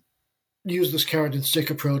use this carrot and stick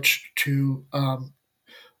approach to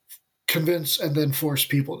convince and then force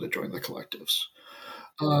people to join the collectives.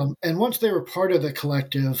 And once they were part of the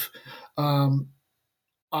collective,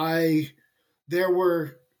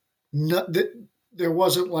 there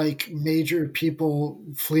wasn't like major people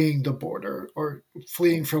fleeing the border or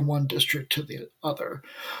fleeing from one district to the other.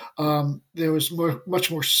 There was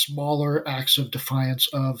much more smaller acts of defiance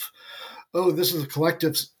of, oh, this is a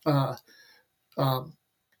collective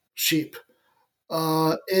sheep.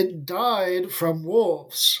 It died from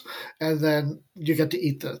wolves, and then you get to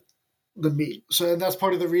eat the meat. So, and that's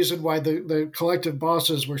part of the reason why the collective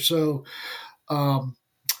bosses were so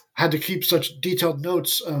had to keep such detailed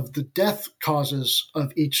notes of the death causes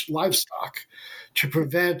of each livestock to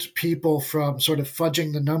prevent people from sort of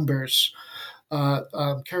fudging the numbers.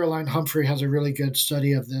 Caroline Humphrey has a really good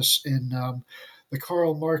study of this in the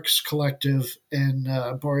Karl Marx collective in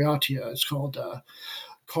Buryatia. It's called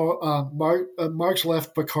Marx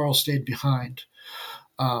Left, but Karl Stayed Behind,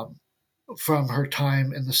 from her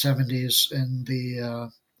time in the 70s in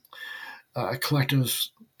the collectives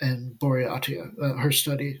in Buryatia, her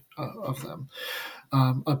study of them,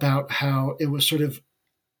 about how it was sort of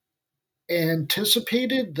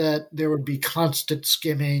anticipated that there would be constant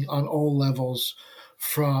skimming on all levels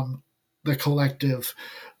from the collective,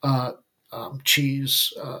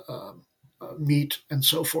 cheese, meat, and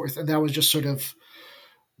so forth. And that was just sort of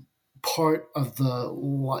part of the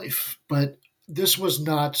life. But this was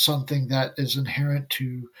not something that is inherent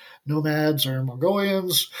to nomads or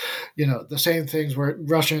Mongolians. The same things where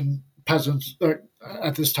Russian peasants, or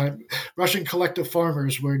at this time, Russian collective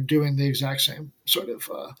farmers were doing the exact same sort of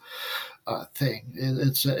thing.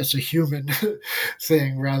 It's a human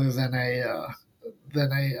thing rather than a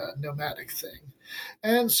nomadic thing.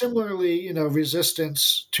 And similarly,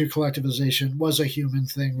 resistance to collectivization was a human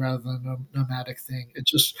thing rather than a nomadic thing.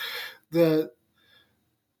 It's just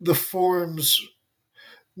the forms.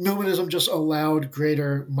 Nomadism just allowed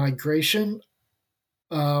greater migration,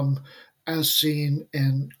 as seen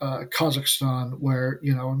in Kazakhstan, where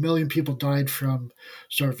 1 million people died from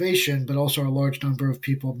starvation, but also a large number of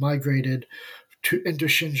people migrated into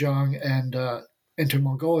Xinjiang and into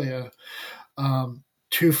Mongolia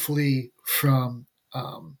to flee from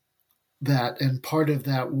that. And part of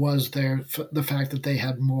that was the fact that they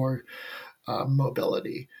had more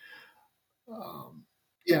mobility.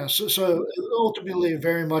 So ultimately,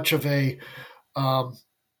 very much of a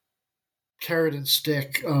carrot and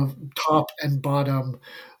stick of top and bottom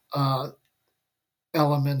uh,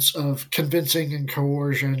 elements of convincing and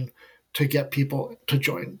coercion to get people to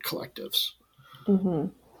join collectives. Mm-hmm.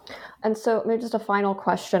 And so, maybe just a final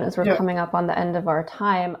question as we're coming up on the end of our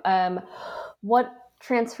time. What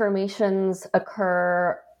transformations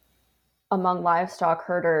occur among livestock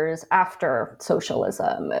herders after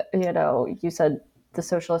socialism? You said the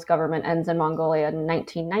socialist government ends in Mongolia in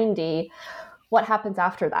 1990. What happens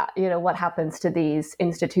after that? What happens to these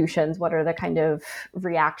institutions? What are the kind of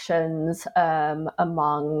reactions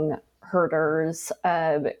among herders?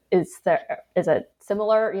 Is it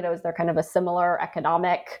similar? Is there kind of a similar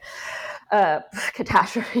economic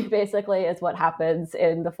catastrophe, basically, is what happens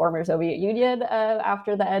in the former Soviet Union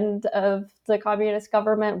after the end of the communist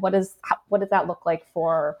government? What does that look like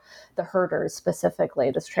for the herders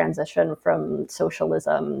specifically, this transition from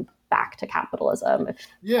socialism back to capitalism, if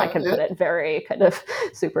I can put it very kind of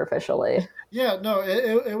superficially? Yeah, no,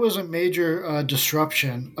 it was a major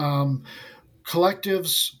disruption.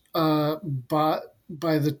 Collectives by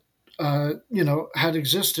the had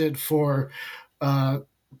existed for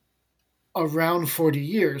around 40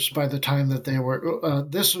 years by the time that they were.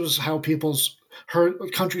 This was how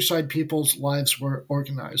countryside people's lives were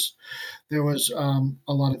organized. There was a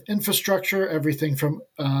lot of infrastructure, everything from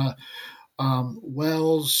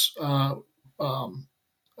wells,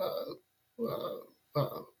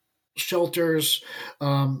 shelters,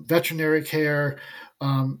 veterinary care,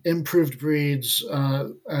 improved breeds,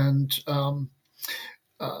 and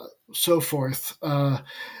so forth.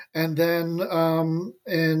 And then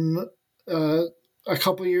in a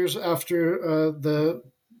couple of years after the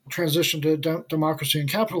transition to democracy and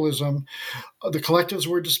capitalism, the collectives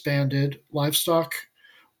were disbanded. Livestock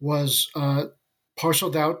was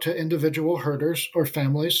parceled out to individual herders or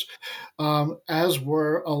families, as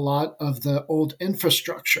were a lot of the old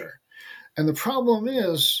infrastructure. And the problem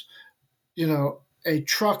is, a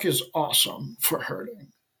truck is awesome for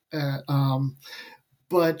herding.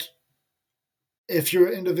 But if you're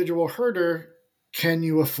an individual herder, can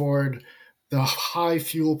you afford the high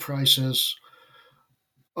fuel prices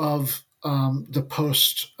of the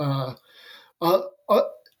post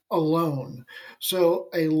alone? So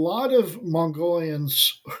a lot of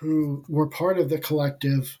Mongolians who were part of the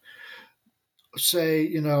collective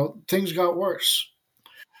say, things got worse.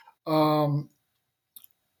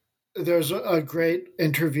 There's a great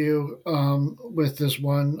interview with this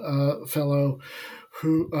one fellow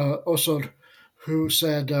who Osod, who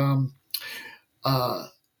said,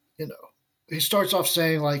 he starts off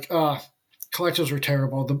saying like, collectives were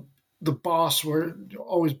terrible. The boss were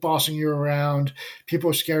always bossing you around. People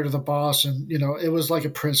were scared of the boss, and it was like a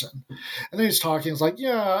prison. And then he's talking. It's like,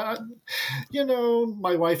 my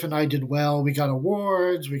wife and I did well. We got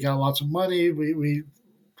awards. We got lots of money. We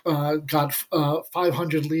got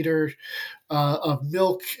 500 liters of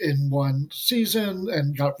milk in one season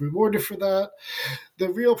and got rewarded for that. The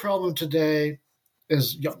real problem today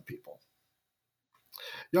is young people.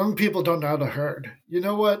 Young people don't know how to herd. You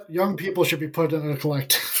know what? Young people should be put in a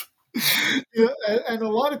collective. And a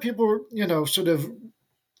lot of people, sort of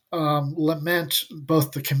lament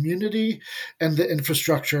both the community and the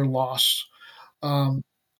infrastructure loss.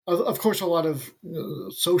 Of course, a lot of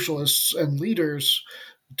socialists and leaders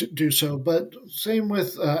do so, but same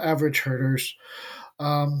with average herders.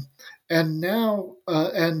 And now,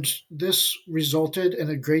 and this resulted in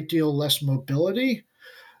a great deal less mobility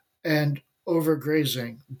and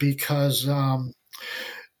overgrazing because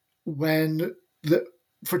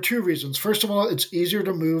for two reasons. First of all, it's easier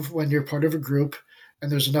to move when you're part of a group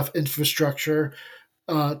and there's enough infrastructure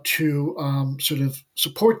to sort of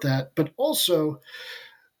support that. But also,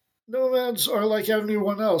 nomads are like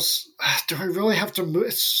everyone else. Do I really have to move?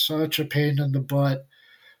 It's such a pain in the butt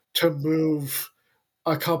to move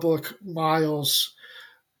a couple of miles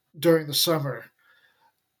during the summer.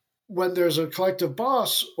 When there's a collective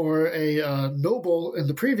boss or a noble in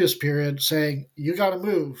the previous period saying, you got to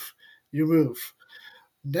move, you move.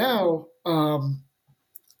 Now,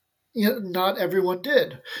 not everyone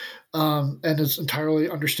did. And it's entirely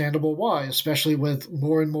understandable why, especially with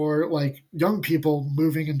more and more like young people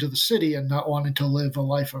moving into the city and not wanting to live a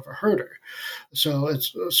life of a herder. So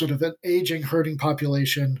it's sort of an aging herding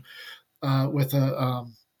population with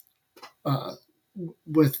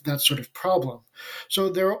that sort of problem. So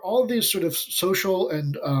there are all these sort of social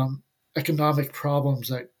and economic problems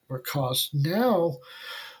that were caused. Now,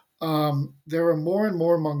 there are more and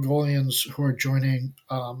more Mongolians who are joining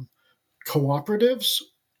cooperatives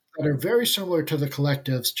that are very similar to the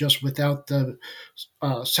collectives, just without the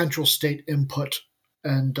central state input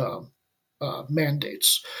and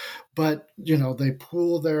mandates. But they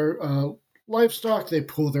pool their livestock. They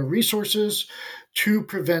pool their resources to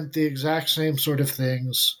prevent the exact same sort of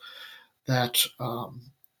things that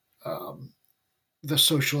the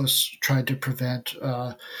socialists tried to prevent.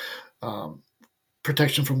 Um,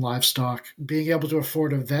 Protection from livestock, being able to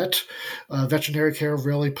afford a veterinary care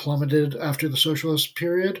really plummeted after the socialist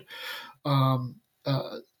period. Um,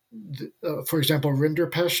 for example,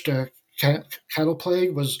 Rinderpest, cattle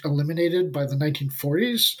plague, was eliminated by the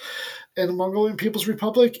 1940s in the Mongolian People's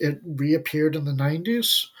Republic. It reappeared in the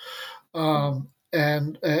 90s.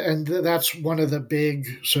 And that's one of the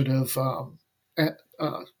big sort of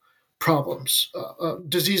problems,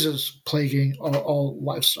 diseases plaguing all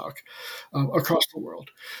livestock across the world.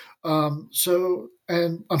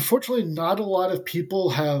 And unfortunately, not a lot of people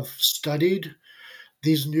have studied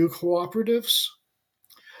these new cooperatives.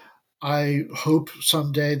 I hope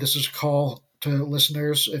someday, this is a call to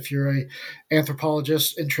listeners, if you're a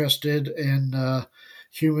anthropologist interested in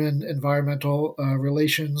human environmental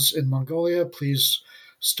relations in Mongolia, please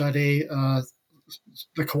study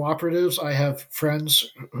the cooperatives. I have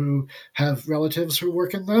friends who have relatives who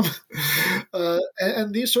work in them.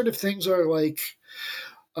 And these sort of things are like,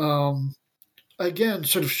 again,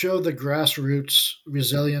 sort of show the grassroots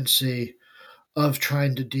resiliency of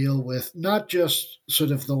trying to deal with not just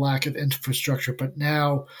sort of the lack of infrastructure, but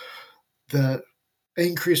now the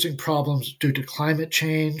increasing problems due to climate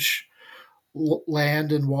change,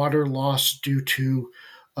 land and water loss due to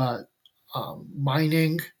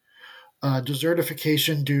mining,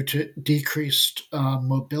 desertification due to decreased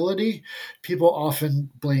mobility. People often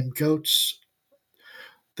blame goats.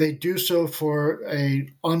 They do so for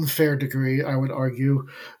an unfair degree, I would argue,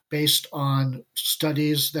 based on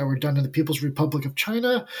studies that were done in the People's Republic of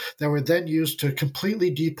China that were then used to completely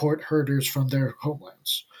deport herders from their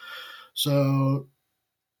homelands. So,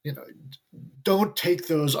 don't take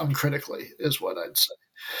those uncritically, is what I'd say.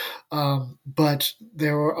 But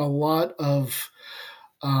there are a lot of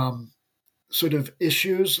sort of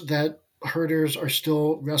issues that herders are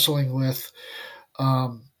still wrestling with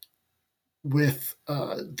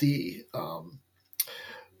the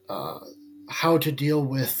how to deal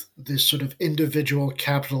with this sort of individual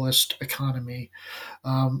capitalist economy.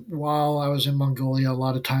 While I was in Mongolia, a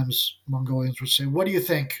lot of times Mongolians would say, "What do you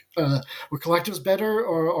think? Were collectives better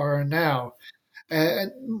or now?"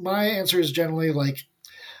 And my answer is generally like,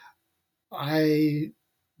 I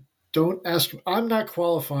don't ask. I'm not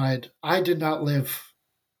qualified. I'm not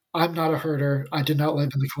a herder. I did not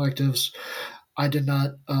live in the collectives. I did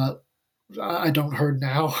not. I don't herd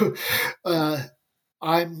now.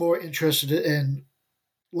 I'm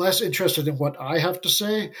less interested in what I have to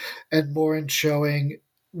say, and more in showing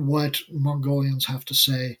what Mongolians have to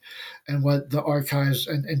say, and what the archives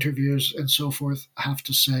and interviews and so forth have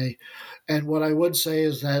to say. And what I would say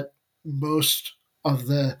is that most of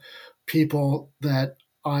the people that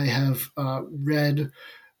I have read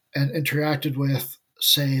and interacted with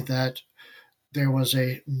say that there was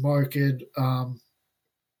a marked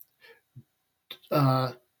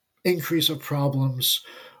increase of problems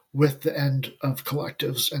with the end of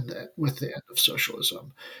collectives and with the end of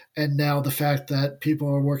socialism. And now the fact that people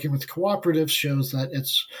are working with cooperatives shows that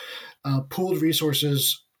it's pooled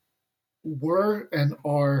resources were and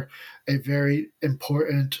are a very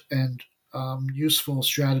important and useful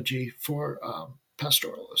strategy for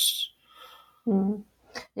pastoralists. Mm.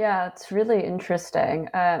 Yeah, it's really interesting.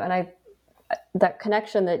 And that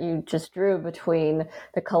connection that you just drew between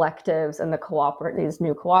the collectives and these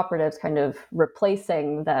new cooperatives kind of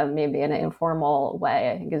replacing them maybe in an informal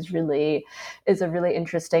way, I think is a really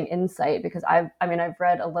interesting insight, because I've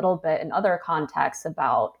read a little bit in other contexts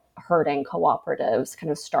about herding cooperatives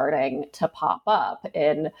kind of starting to pop up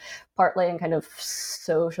partly in kind of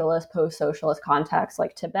socialist, post-socialist contexts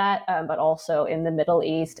like Tibet, but also in the Middle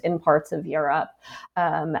East, in parts of Europe,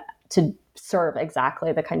 to serve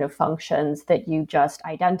exactly the kind of functions that you just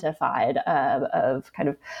identified, of kind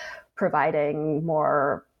of providing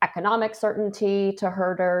more economic certainty to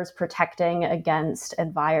herders, protecting against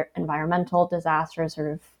environmental disasters,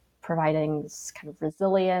 sort of providing this kind of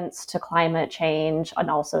resilience to climate change, and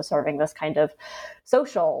also serving this kind of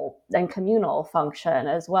social and communal function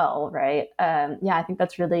as well, right? I think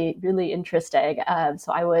that's really, really interesting.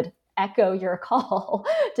 So I would echo your call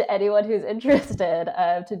to anyone who's interested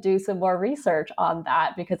to do some more research on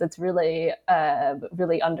that, because it's really,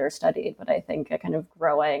 really understudied, but I think a kind of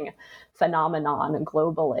growing phenomenon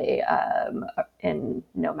globally in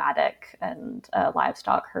nomadic and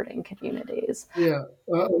livestock herding communities. Yeah.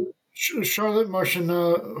 Charlotte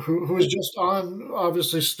Marchena, who is just on,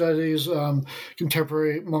 obviously studies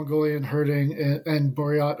contemporary Mongolian herding and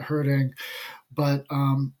Boreat herding, but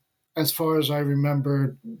as far as I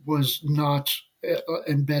remember, was not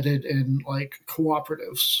embedded in like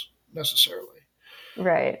cooperatives necessarily.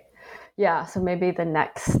 Right. Yeah, so maybe the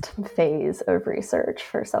next phase of research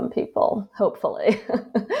for some people, hopefully,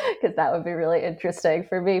 because that would be really interesting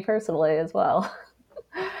for me personally as well.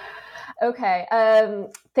 Okay,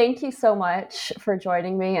 thank you so much for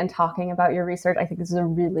joining me and talking about your research. I think this is a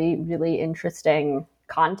really, really interesting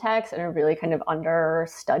context and a really kind of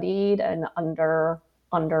understudied and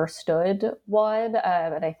understood one.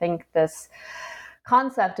 And I think this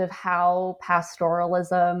concept of how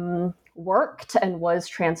pastoralism worked and was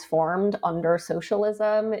transformed under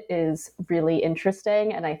socialism is really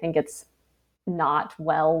interesting. And I think it's not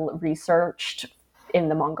well researched in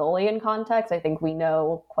the Mongolian context. I think we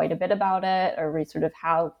know quite a bit about it, or we sort of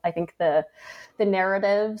how I think the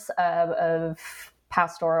narratives of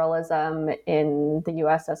pastoralism in the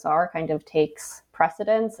USSR kind of takes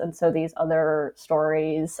precedence. And so these other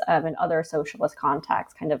stories in other socialist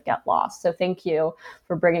contexts kind of get lost. So thank you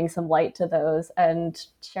for bringing some light to those and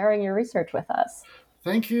sharing your research with us.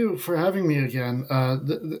 Thank you for having me again.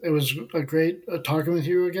 It was a great talking with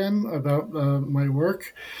you again about my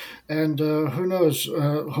work. And who knows,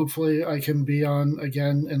 hopefully I can be on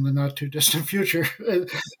again in the not too distant future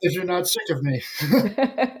if you're not sick of me.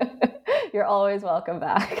 You're always welcome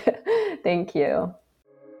back. Thank you.